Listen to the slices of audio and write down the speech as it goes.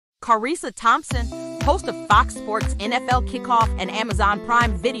Charissa Thompson, host of Fox Sports NFL Kickoff and Amazon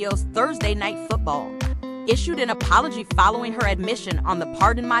Prime Video's Thursday Night Football, issued an apology following her admission on the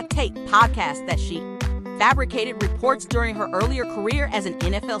Pardon My Take podcast that she fabricated reports during her earlier career as an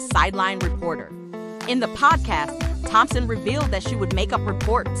NFL sideline reporter. In the podcast, Thompson revealed that she would make up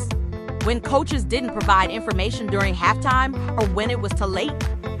reports when coaches didn't provide information during halftime or when it was too late.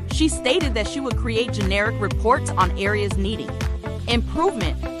 She stated that she would create generic reports on areas needing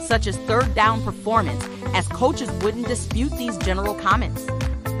improvement, such as third down performance, as coaches wouldn't dispute these general comments.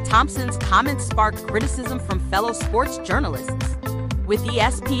 Thompson's comments sparked criticism from fellow sports journalists, with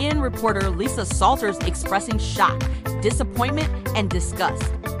ESPN reporter Lisa Salters expressing shock, disappointment, and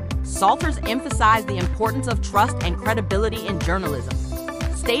disgust. Salters emphasized the importance of trust and credibility in journalism,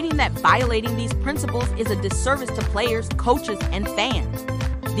 stating that violating these principles is a disservice to players, coaches, and fans.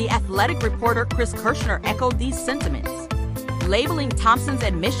 The Athletic reporter Chris Kirschner echoed these sentiments, labeling Thompson's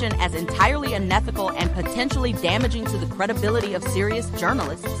admission as entirely unethical and potentially damaging to the credibility of serious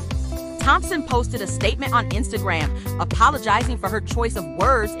journalists. Thompson posted a statement on Instagram apologizing for her choice of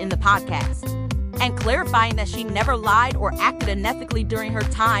words in the podcast and clarifying that she never lied or acted unethically during her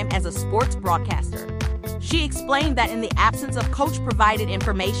time as a sports broadcaster. She explained that in the absence of coach-provided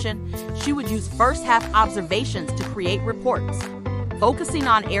information, she would use first-half observations to create reports, focusing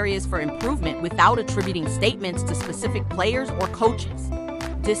on areas for improvement without attributing statements to specific players or coaches.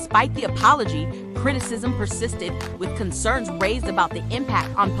 Despite the apology, criticism persisted, with concerns raised about the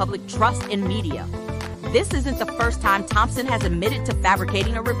impact on public trust in media. This isn't the first time Thompson has admitted to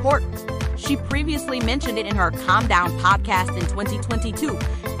fabricating a report. She previously mentioned it in her Calm Down podcast in 2022,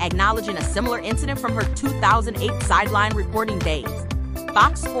 acknowledging a similar incident from her 2008 sideline reporting days.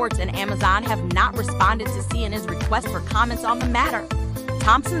 Fox Sports and Amazon have not responded to CNN's request for comments on the matter.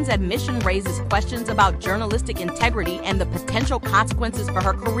 Thompson's admission raises questions about journalistic integrity and the potential consequences for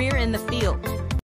her career in the field.